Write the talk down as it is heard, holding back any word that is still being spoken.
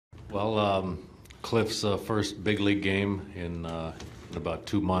Well, Cliff's first big league game in about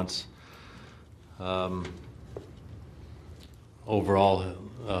 2 months. Overall,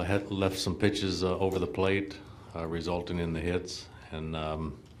 had left some pitches over the plate, resulting in the hits, and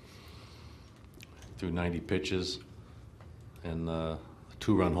threw 90 pitches, and a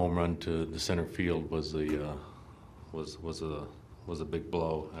 2-run home run to the center field was a big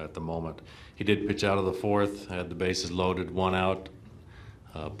blow at the moment. He did pitch out of the fourth, had the bases loaded, 1 out,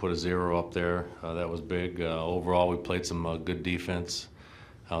 put a 0 up there. That was big. Overall, we played some good defense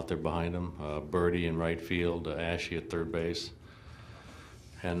out there behind him. Birdie in right field, Ashy at third base.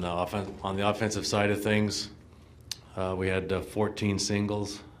 And on the offensive side of things, we had 14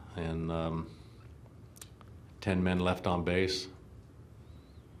 singles and 10 men left on base,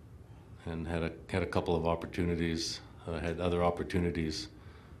 and had a couple of opportunities. Had other opportunities,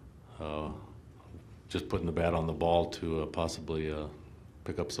 just putting the bat on the ball to possibly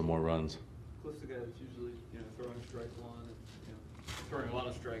pick up some more runs. Cliff's the guy that's usually throwing strike one and throwing a lot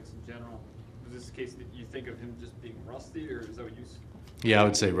of strikes in general. Was this the case that you think of him just being rusty, or is that what you? Yeah, I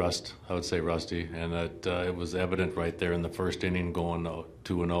would say rusty, and that it was evident right there in the first inning, going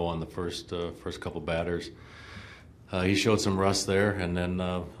 2-0 on the first couple batters. He showed some rust there, and then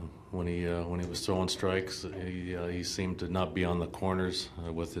when he was throwing strikes, he seemed to not be on the corners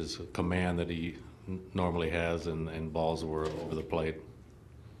with his command that he normally has, and balls were over the plate.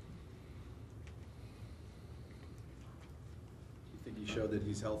 You think he showed that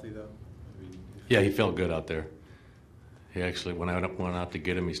he's healthy, though? Yeah, he felt good out there. He actually, when I went out to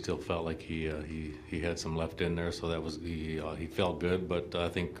get him, he still felt like he had some left in there, so that was he felt good. But I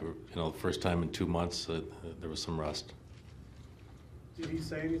think the first time in 2 months there was some rust. Did he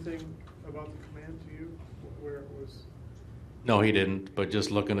say anything about the command to you, where it was? No, he didn't. But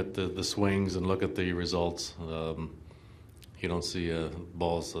just looking at the swings and look at the results, you don't see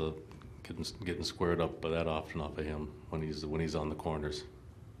balls getting squared up that often off of him when he's on the corners.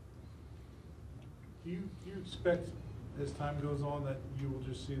 Do you expect, as time goes on, that you will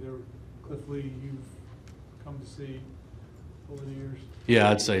just see the Cliff Lee you've come to see over the years? Yeah,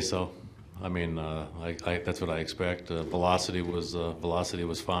 I'd say so. I mean, that's what I expect. Velocity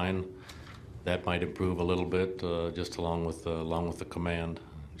was fine. That might improve a little bit, just along with the command,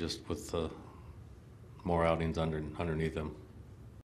 just with more outings underneath him.